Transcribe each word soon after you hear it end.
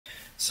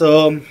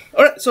All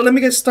right, so let me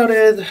get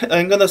started.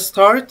 I'm gonna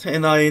start,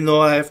 and I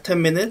know I have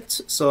 10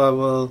 minutes, so I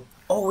will.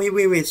 Oh,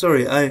 wait,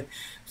 sorry. I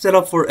set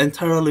up for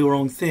entirely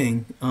wrong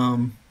thing.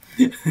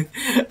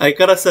 I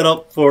gotta set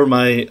up for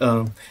my,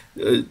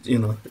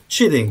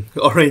 cheating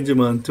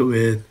arrangement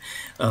with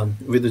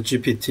the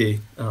GPT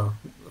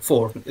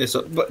 4.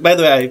 So, by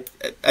the way,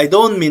 I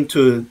don't mean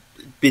to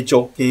be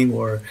joking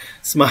or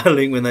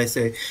smiling when I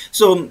say.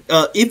 So,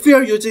 if you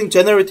are using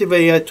generative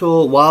AI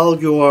tool while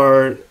you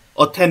are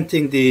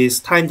attempting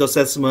these timed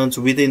assessments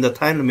within the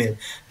time limit,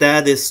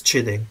 that is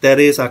cheating. That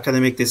is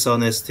academic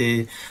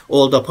dishonesty.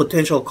 All the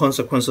potential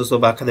consequences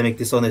of academic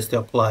dishonesty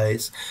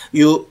applies.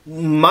 You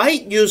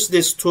might use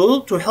this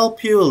tool to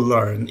help you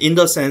learn in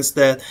the sense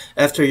that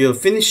after you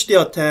finish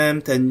the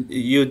attempt and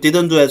you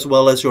didn't do as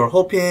well as you were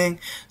hoping,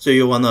 so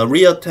you want to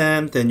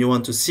reattempt and you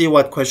want to see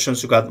what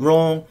questions you got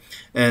wrong.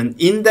 And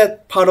in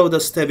that part of the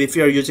step, if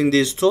you are using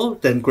this tool,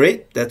 then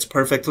great, that's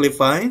perfectly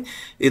fine.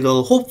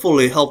 It'll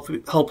hopefully help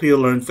you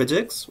learn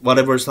physics,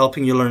 whatever is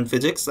helping you learn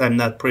physics. I'm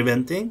not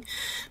preventing.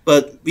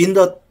 But in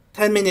the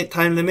 10-minute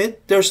time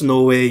limit, there's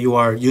no way you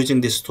are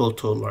using this tool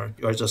to learn.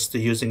 You are just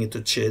using it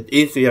to cheat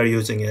if you are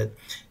using it.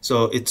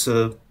 So it's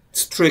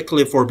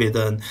strictly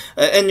forbidden.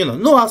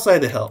 And no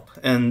outside help.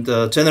 And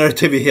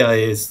generative AI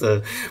is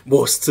the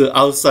most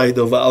outside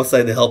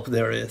help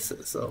there is.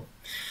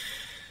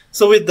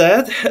 So with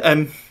that,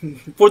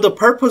 for the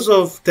purpose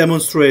of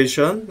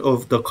demonstration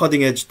of the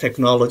cutting edge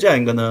technology,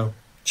 I'm gonna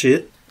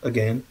cheat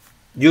again.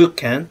 You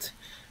can't.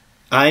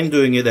 I'm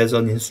doing it as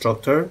an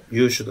instructor.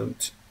 You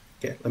shouldn't.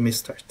 Okay, let me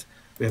start.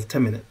 We have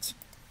 10 minutes.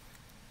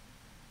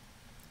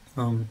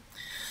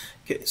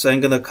 Okay, so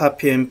I'm gonna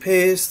copy and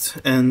paste,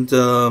 and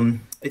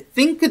I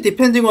think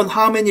depending on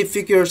how many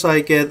figures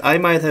I get, I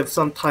might have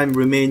some time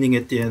remaining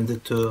at the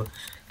end to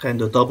kind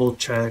of double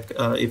check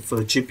if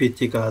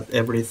GPT got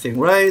everything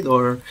right,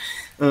 or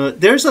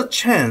there's a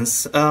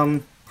chance,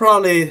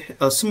 probably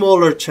a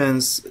smaller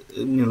chance,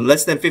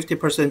 less than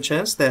 50%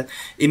 chance that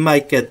it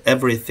might get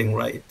everything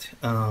right.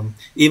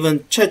 Even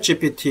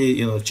ChatGPT,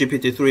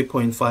 GPT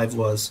 3.5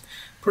 was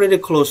pretty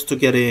close to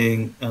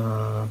getting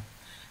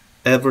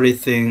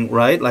everything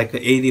right, like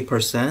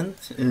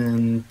 80%,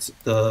 and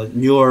the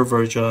newer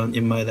version,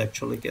 it might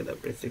actually get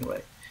everything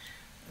right.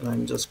 And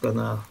I'm just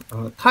gonna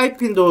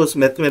type in those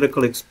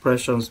mathematical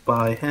expressions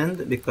by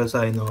hand because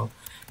I know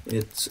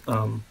it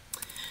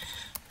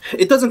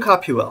doesn't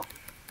copy well,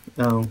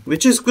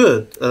 which is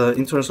good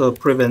in terms of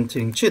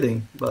preventing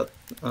cheating, but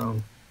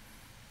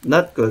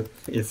not good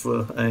if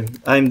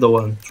I'm the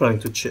one trying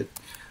to cheat.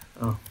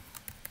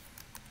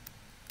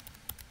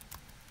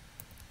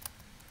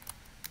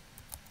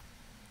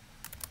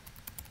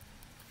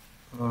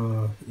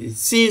 It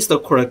sees the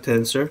correct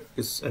answer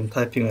because I'm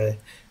typing. I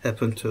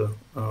happen to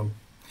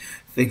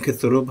think it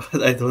through,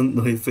 but I don't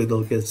know if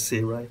it'll get C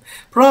right.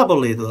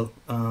 Probably though.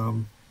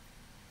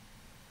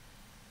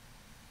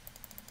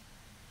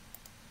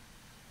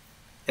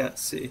 Yeah,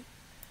 C.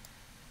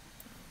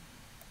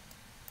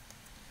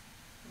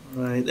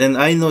 All right, and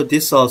I know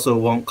this also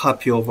won't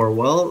copy over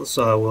well,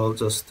 so I will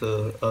just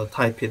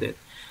type it in.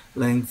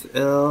 Length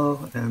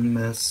L and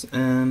mass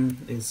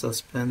M is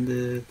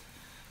suspended.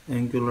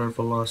 Angular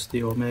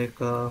velocity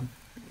omega,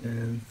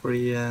 and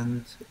free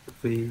end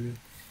V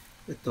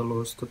at the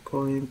lowest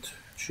point.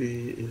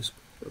 G is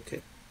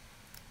okay.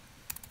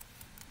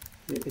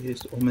 It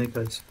is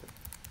omega is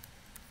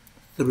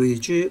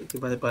 3G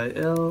divided by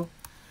L,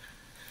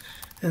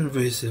 and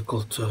V is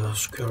equal to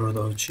square root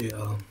of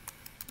GL.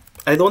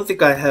 I don't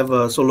think I have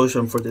a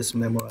solution for this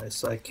memorized,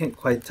 so I can't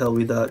quite tell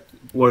without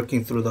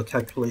working through the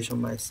calculation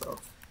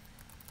myself.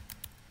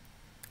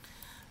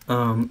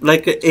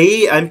 Like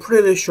A, I'm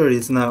pretty sure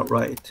it's not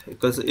right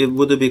because it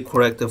would be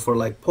correct for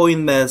like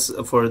point mass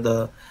for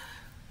the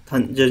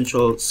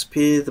tangential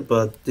speed,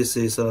 but this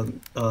is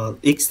an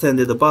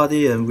extended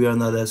body and we are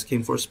not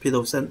asking for speed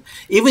of center.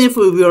 Even if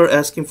we were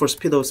asking for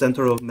speed of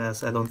center of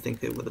mass, I don't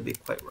think it would be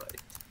quite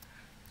right.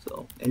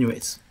 So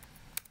anyways,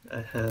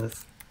 I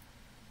have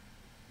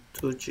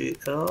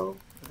 2GL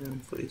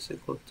and V is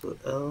equal to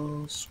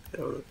L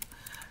square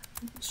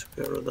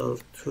root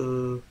of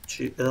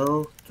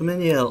 2GL. Too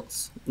many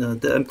L's.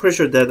 I'm pretty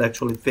sure that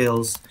actually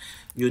fails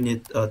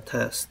unit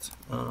test.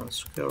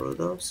 Square root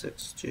of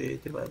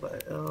 6G divided by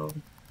L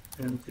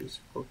and V is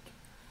equal to,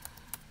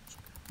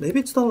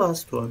 maybe it's the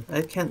last one.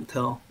 I can't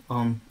tell.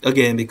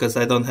 Again, because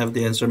I don't have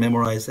the answer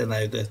memorized and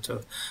I have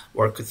to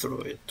work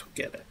through it to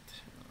get it.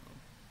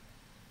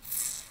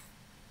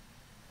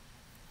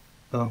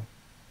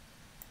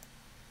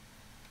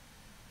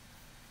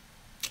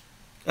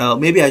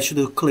 Maybe I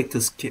should click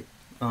to skip.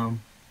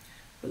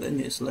 But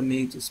anyways, let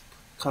me just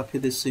copy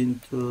this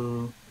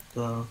into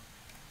the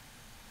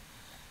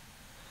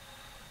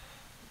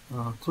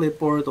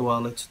clipboard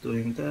while it's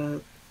doing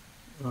that.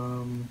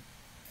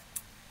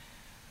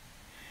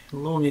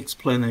 Long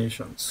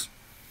explanations.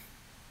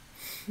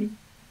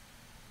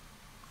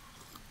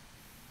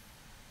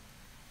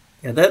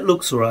 Yeah, that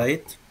looks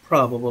right,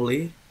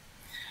 probably.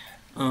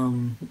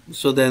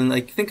 So then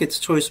I think it's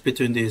choice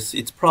between these.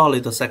 It's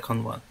probably the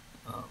second one.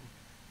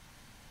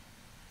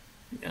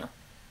 Yeah,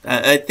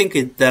 I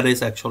think that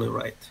is actually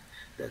right.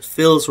 That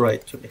feels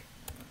right to me.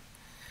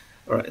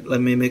 All right,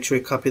 let me make sure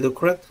I copied it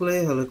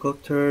correctly.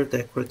 Helicopter,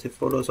 decorative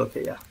photos.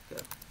 Okay, yeah.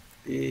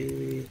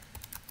 B,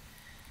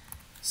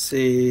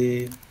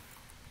 C,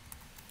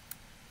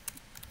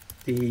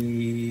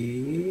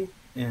 D,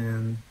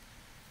 and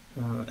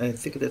I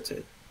think that's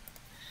it.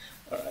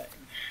 All right.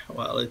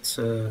 While it's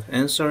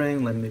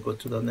answering, let me go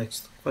to the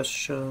next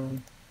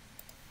question.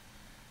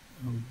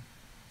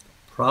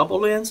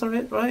 Probably answer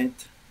it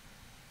right.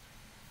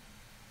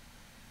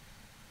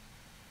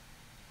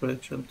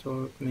 Correction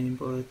torque, main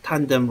body,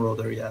 tandem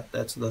rotor. Yeah,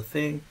 that's the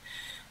thing.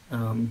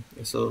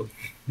 So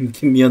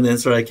give me an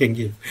answer I can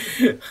give.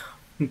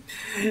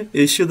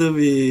 It should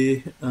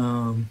be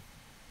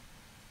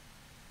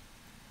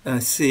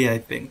C, I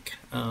think.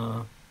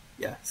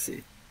 Yeah,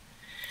 C.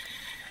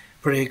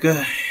 Pretty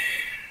good.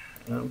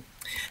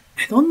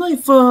 I don't know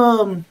if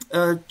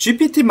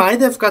GPT might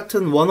have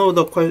gotten one of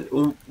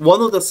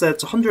the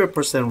sets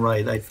 100%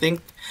 right. I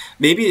think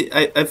maybe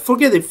I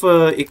forget if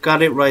it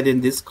got it right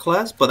in this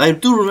class, but I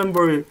do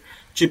remember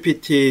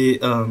GPT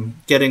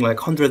getting like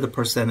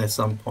 100% at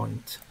some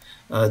point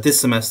this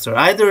semester,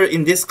 either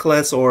in this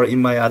class or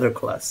in my other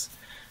class.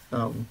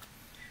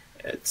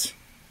 It's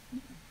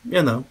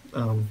you know,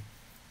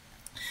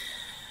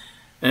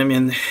 I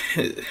mean,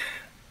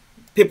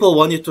 people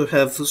want you to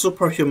have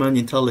superhuman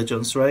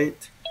intelligence,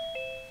 right?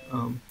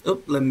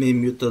 Let me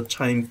mute the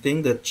chime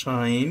thing that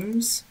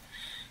chimes.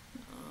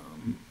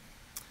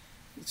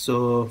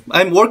 So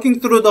I'm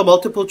working through the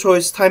multiple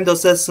choice timed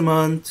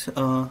assessment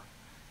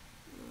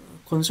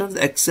concerns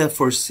except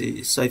for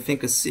C. So I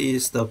think C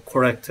is the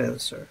correct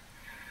answer.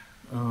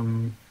 Let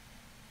me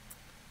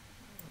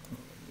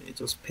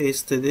just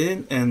paste it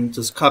in and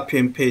just copy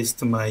and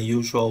paste my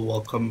usual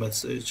welcome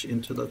message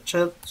into the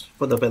chat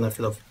for the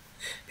benefit of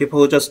people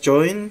who just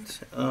joined.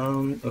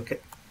 Okay.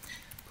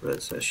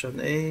 Press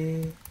session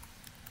A.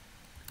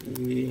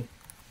 B,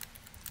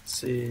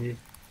 C,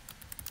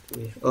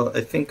 D. Oh, I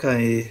think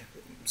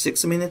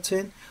 6 minutes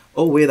in.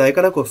 Oh wait, I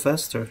gotta go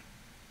faster.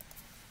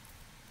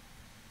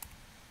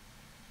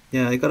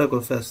 Yeah, I gotta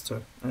go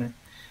faster. I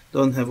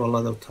don't have a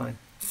lot of time.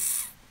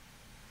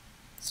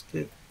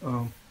 Skip.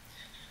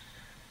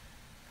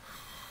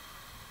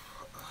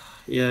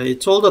 Yeah,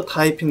 it's all the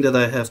typing that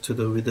I have to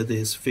do with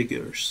these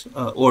figures,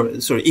 or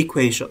sorry,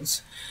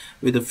 equations.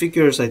 With the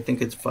figures, I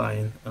think it's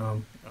fine.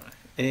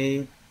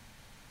 A.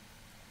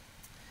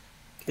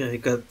 Okay, I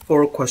got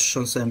 4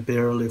 questions and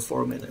barely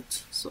 4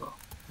 minutes. So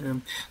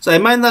I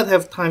might not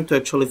have time to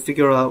actually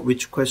figure out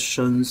which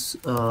questions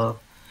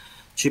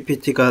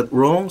GPT got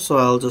wrong. So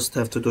I'll just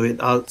have to do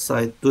that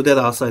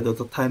outside of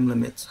the time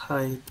limits.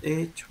 Height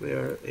h,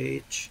 where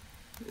h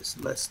is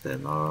less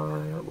than r.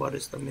 What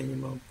is the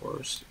minimum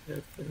force?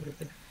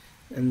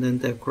 And then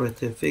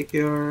decorative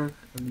figure,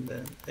 and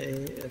then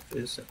F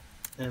is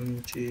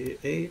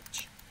mgh.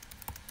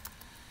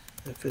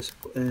 F is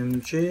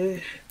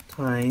mg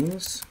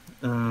times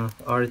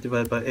r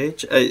divided by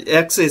h.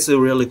 X is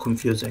really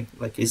confusing.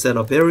 Like, is that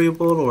a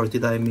variable or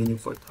did I mean it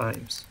for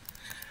times?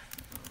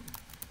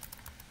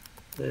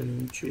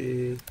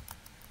 Mg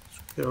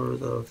square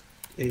root of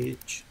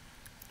h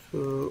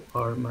to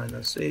r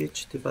minus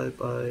h divided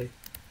by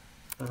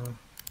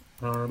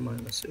r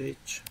minus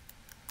h.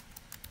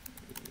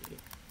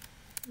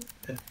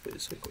 F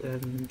is equal to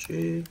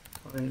mg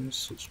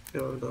times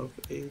square root of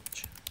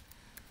h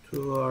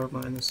to r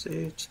minus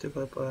h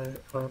divided by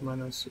r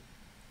minus.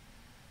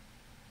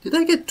 Did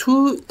I get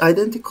 2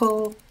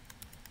 identical?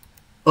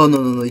 Oh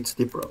no, it's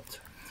different.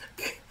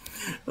 Okay.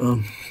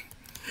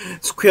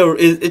 Square.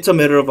 It's a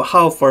matter of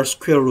how far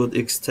square root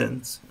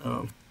extends.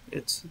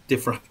 It's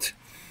different.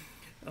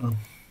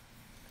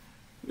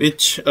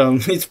 Which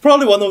it's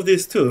probably one of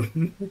these two.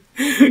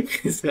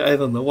 I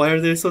don't know why are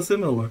they so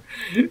similar.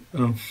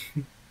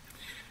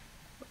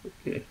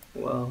 Okay.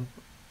 Wow.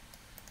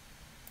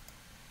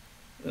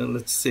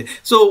 Let's see.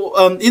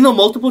 So in a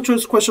multiple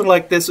choice question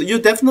like this, you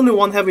definitely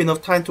won't have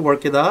enough time to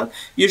work it out.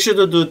 You should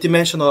do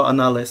dimensional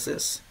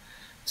analysis.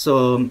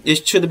 So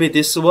it should be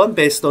this one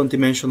based on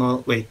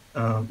dimensional.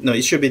 No,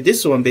 it should be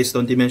this one based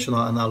on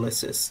dimensional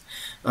analysis.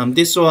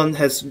 This one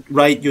has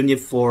right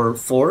unit for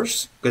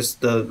force because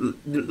the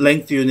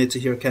length units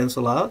here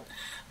cancel out.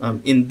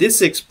 In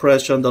this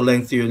expression, the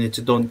length units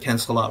don't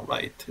cancel out,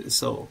 right?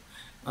 So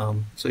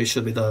it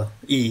should be the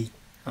E.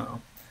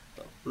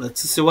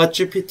 Let's see what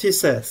GPT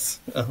says.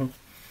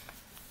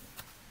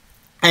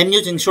 I'm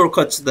using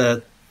shortcuts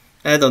that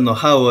I don't know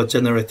how a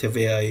generative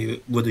AI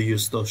would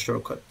use those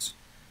shortcuts.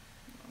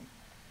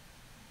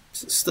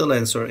 Still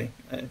answering.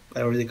 I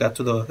already got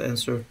to the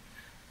answer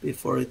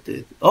before it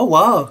did. Oh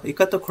wow, it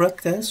got the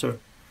correct answer.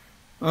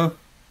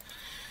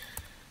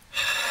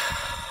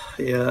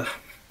 Yeah.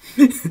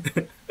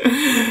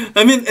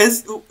 I mean,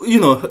 as you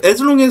know,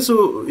 as long as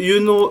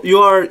you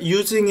are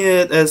using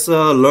it as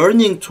a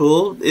learning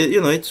tool,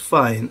 it's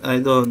fine. I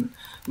don't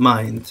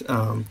mind.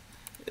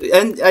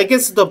 And I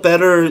guess the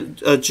better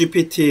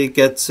GPT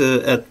gets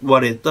at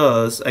what it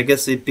does, I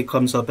guess it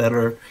becomes a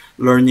better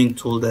learning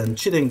tool than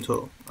cheating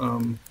tool.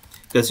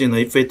 Because,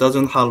 if it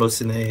doesn't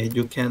hallucinate,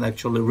 you can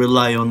actually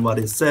rely on what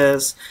it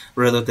says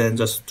rather than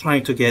just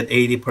trying to get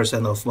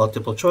 80% of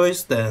multiple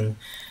choice. Then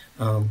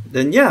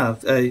yeah,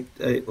 a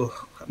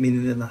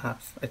minute and a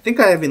half. I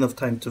think I have enough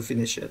time to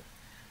finish it.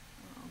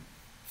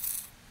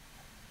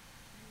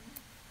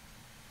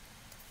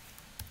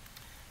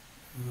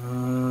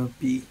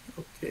 B.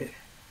 Okay.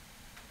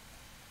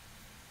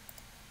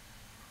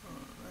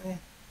 Alright.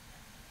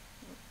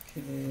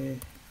 Okay.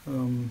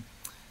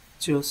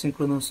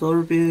 Geosynchronous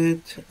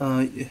orbit.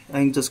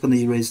 I'm just gonna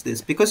erase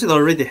this because it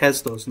already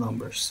has those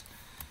numbers.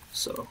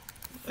 So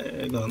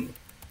it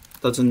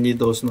doesn't need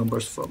those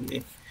numbers from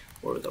me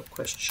for the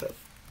question.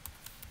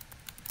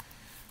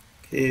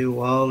 Okay,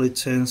 while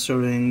it's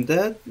answering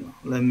that,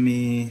 let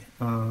me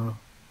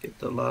get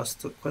the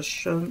last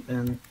question,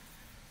 and I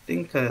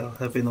think I'll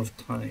have enough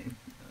time.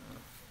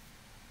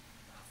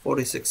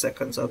 46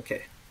 seconds,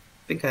 okay. I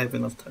think I have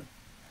enough time.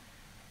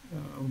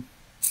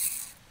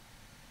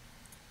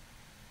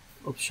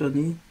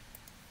 Option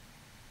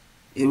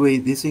E.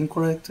 Wait, is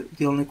incorrect?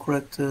 The only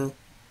correct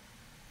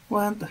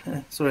one?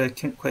 Sorry, I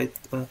can't quite.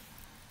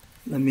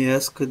 Let me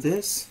ask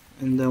this,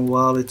 and then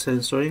while it's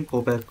answering,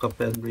 go back up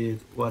and read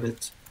what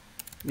it's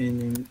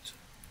meaning.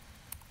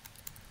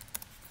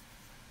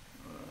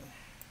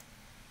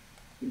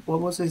 What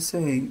was I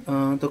saying?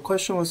 The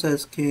question was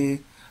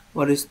asking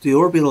what is the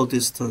orbital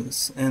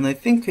distance, and I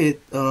think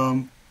it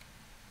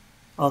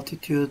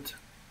altitude.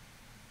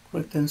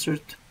 Correct answer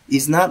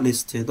is not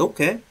listed.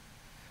 Okay.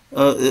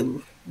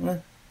 40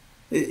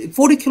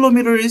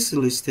 kilometers is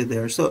listed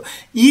there. So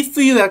if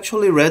you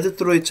actually read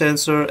through its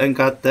answer and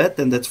got that,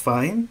 then that's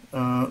fine.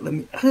 Let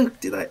me.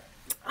 Did I?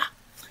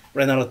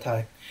 Ran out of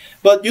time.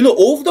 But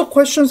all of the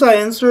questions I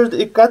answered,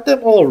 it got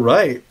them all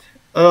right.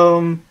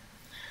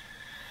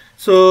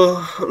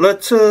 So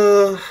let's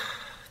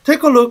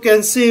take a look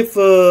and see if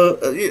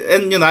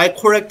and I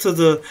corrected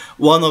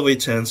one of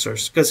its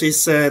answers because he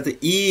said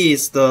E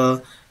is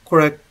the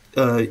correct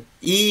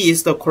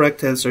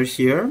answer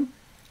here,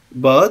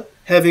 but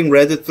having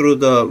read it through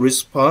the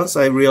response,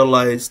 I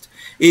realized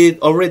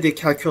it already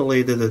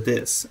calculated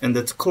this, and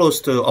that's close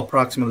to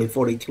approximately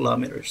 40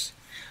 kilometers.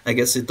 I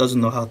guess it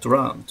doesn't know how to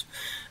round.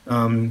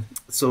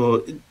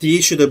 So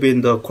D should have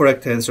been the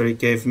correct answer it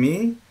gave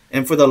me.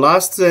 And for the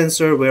last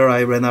answer where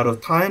I ran out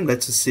of time,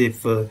 let's see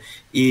if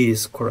E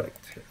is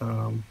correct.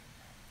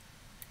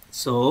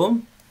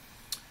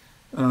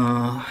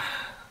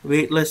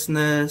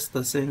 Weightlessness,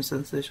 the same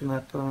sensation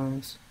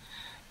happens.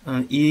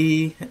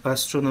 E,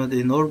 astronaut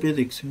in orbit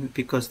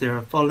because they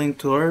are falling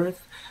to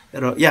Earth.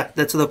 Yeah,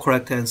 that's the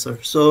correct answer.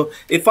 So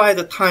if I had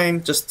the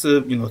time, just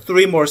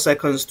 3 more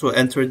seconds to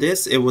enter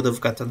this, it would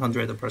have gotten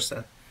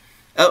 100%.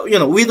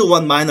 With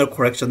one minor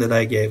correction that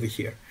I gave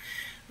here.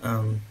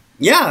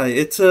 Yeah,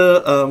 it's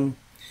so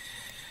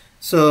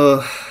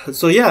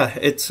yeah,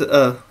 it's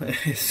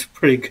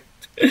pretty good.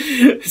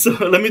 So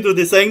let me do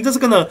this. I'm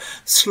just gonna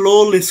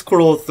slowly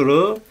scroll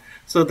through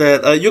so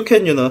that you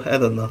can, I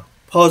don't know,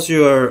 pause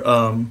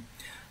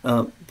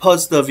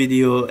the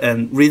video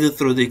and read it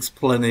through the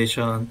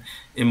explanation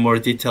in more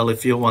detail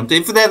if you want.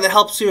 If that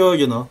helps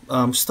you,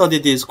 study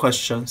these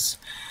questions.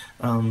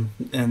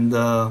 And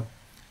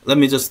let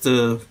me just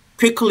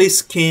quickly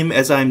skim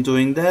as I'm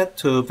doing that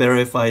to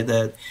verify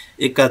that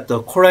it got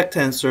the correct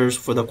answers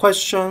for the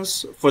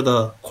questions for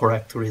the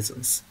correct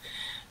reasons.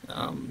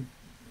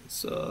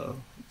 So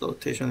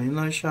rotation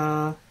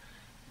inertia,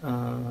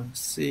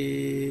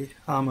 see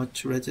how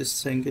much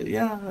resistance.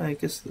 Yeah, I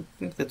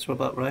think that's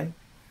about right.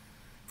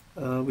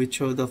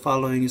 Which of the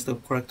following is the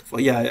correct?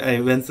 Yeah, I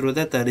went through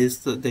that. That is,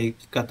 they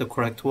got the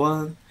correct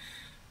one.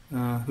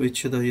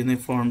 Which of the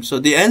uniform? So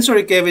the answer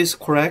it gave is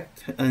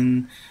correct,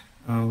 and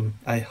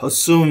I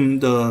assume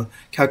the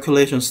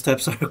calculation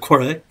steps are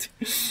correct.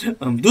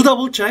 Do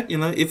double check.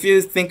 If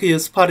you think you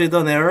spotted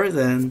an error,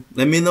 then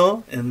let me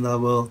know, and I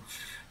will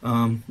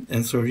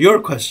answer your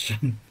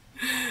question.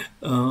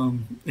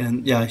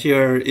 And yeah,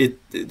 here it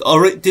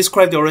already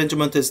described the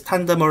arrangement as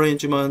tandem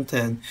arrangement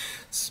and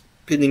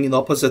spinning in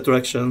opposite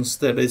directions.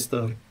 That is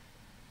the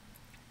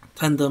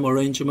tandem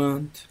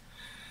arrangement.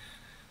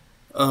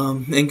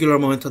 Angular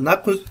momentum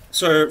not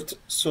conserved.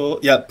 So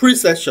yeah,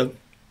 precession.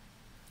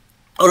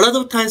 A lot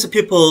of times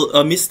people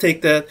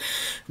mistake that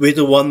with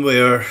the one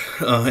where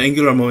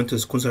angular momentum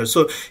is conserved.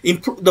 So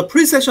the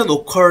precession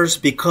occurs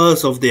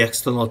because of the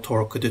external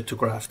torque due to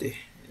gravity.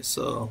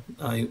 So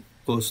I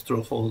goes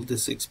through all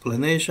this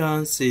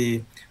explanation.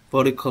 See,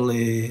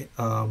 vertically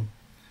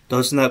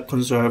does not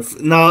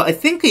conserve. Now I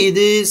think it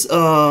is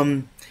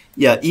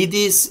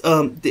it's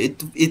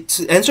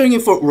answering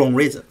it for wrong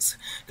reasons,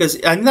 because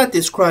I'm not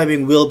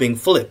describing wheel being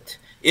flipped.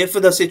 If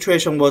the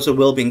situation was a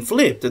wheel being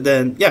flipped,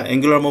 then yeah,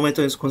 angular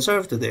momentum is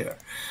conserved there.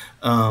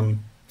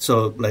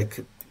 So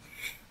like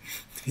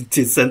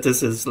this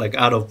sentence is like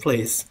out of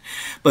place.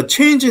 But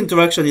change in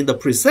direction in the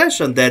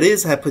precession, that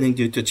is happening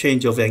due to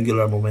change of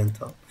angular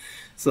momentum.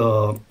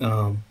 So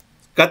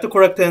got the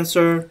correct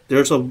answer.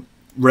 There's a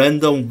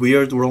random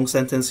weird wrong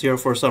sentence here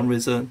for some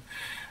reason.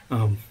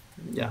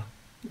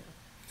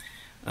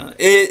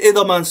 It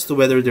amounts to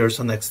whether there's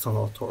an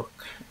external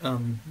torque.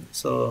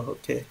 So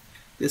okay,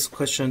 this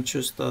question,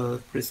 choose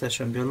the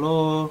precession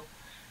below.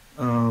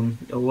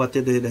 What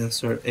did it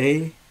answer?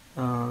 A.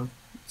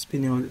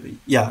 Spinning.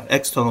 Yeah,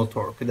 external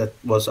torque. That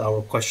was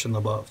our question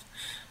above.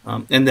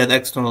 And then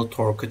external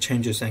torque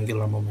changes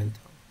angular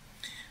momentum.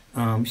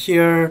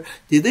 Here,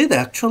 did it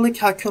actually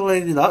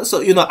calculate it out?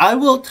 So, I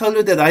will tell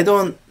you that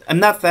I'm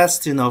not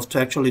fast enough to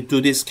actually do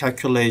this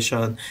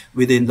calculation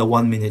within the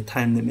 1 minute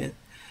time limit.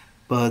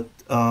 But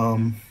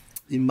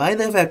it might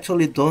have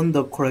actually done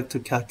the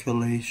correct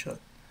calculation.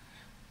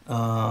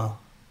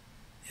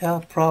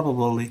 Yeah,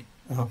 probably.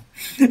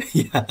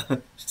 Yeah.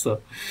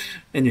 So,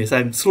 anyways,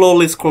 I'm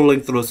slowly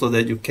scrolling through so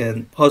that you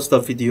can pause the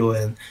video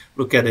and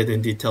look at it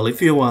in detail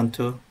if you want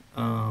to.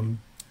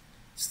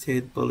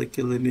 Stable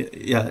equilibrium.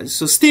 Yeah,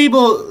 so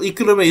stable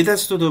equilibrium, it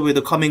has to do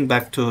with coming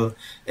back to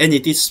any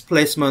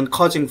displacement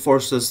causing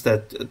forces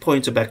that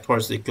point back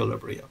towards the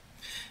equilibrium.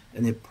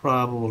 And it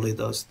probably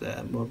does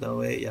that. Move that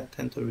way. Yeah,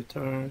 tend to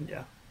return.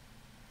 Yeah.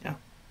 Yeah.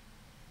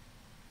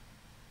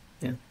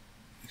 Yeah.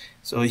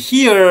 So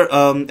here,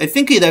 I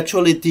think it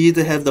actually did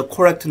have the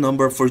correct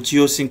number for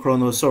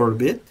geosynchronous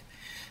orbit.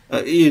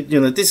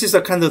 This is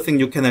the kind of thing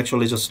you can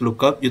actually just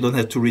look up. You don't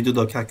have to redo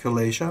the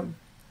calculation.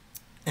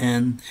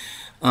 And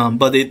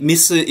but it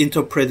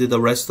misinterpreted the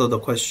rest of the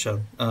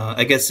question.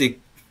 I guess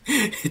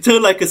it's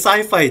like a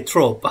sci-fi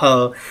trope.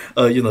 How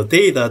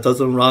data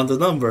doesn't round the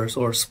numbers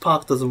or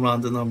Spock doesn't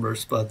round the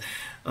numbers, but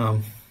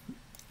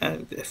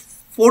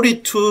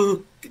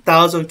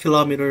 42,000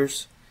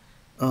 kilometers.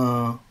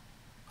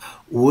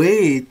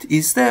 Wait,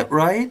 is that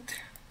right?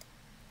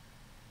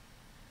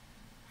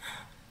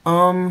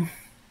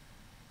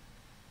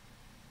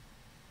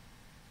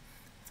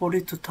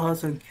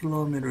 42,000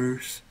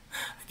 kilometers.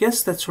 I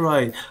guess that's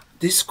right.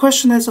 This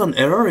question has an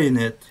error in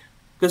it.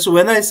 Because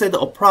when I said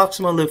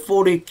approximately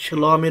 40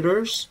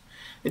 kilometers,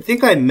 I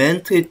think I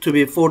meant it to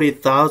be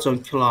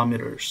 40,000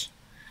 kilometers.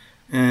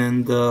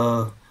 And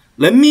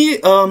let me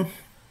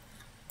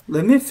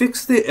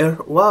fix the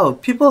error. Wow,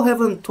 people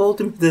haven't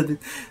told me that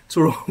it's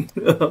wrong.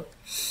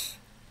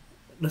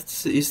 Let's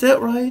see, is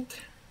that right?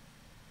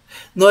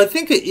 No, I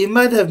think it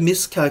might have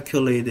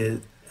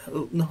miscalculated.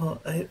 No,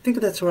 I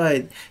think that's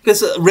right.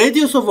 Because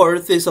radius of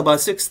Earth is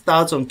about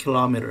 6,000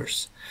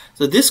 kilometers.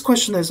 So this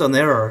question is an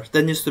error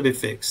that needs to be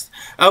fixed.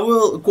 I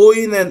will go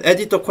in and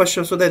edit the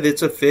question so that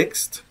it's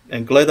fixed.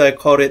 I'm glad I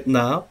caught it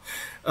now.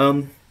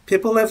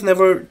 People have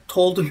never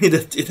told me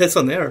that it has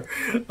an error.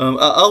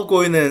 I'll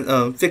go in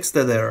and fix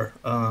that error.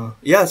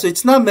 Yeah, so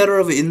it's not a matter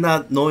of it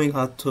not knowing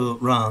how to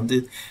round.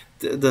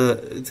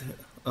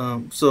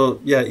 So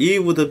yeah, E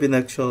would have been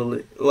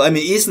actually, well, I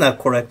mean, E is not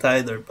correct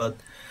either, but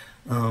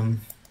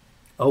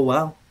oh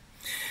wow.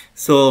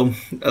 So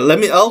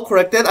I'll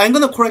correct that. I'm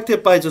going to correct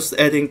it by just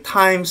adding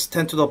times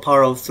 10 to the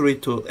power of 3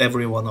 to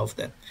every one of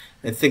them.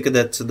 I think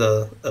that's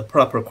the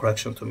proper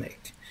correction to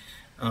make.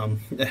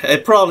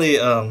 It probably,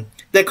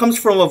 that comes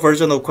from a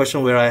version of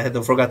question where I had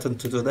forgotten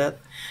to do that.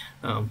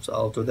 So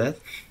I'll do that.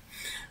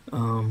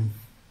 And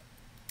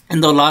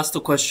the last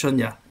question,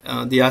 yeah,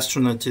 the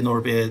astronaut in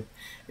orbit,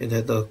 it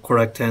had the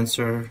correct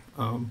answer.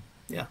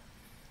 Yeah.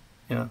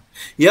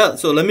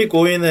 So let me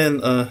go in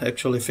and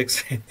actually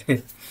fix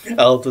it.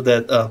 I'll do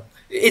that.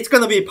 It's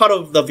gonna be part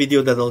of the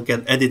video that'll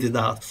get edited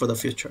out for the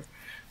future.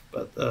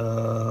 But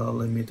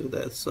let me do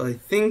that. So I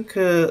think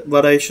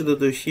what I should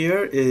do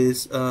here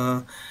is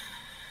I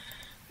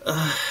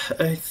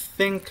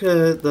think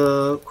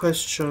the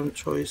question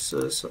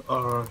choices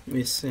are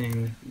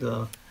missing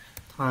the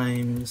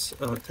times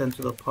 10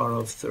 to the power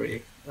of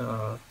 3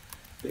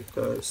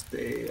 because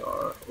they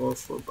are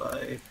off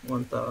by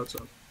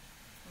 1,000.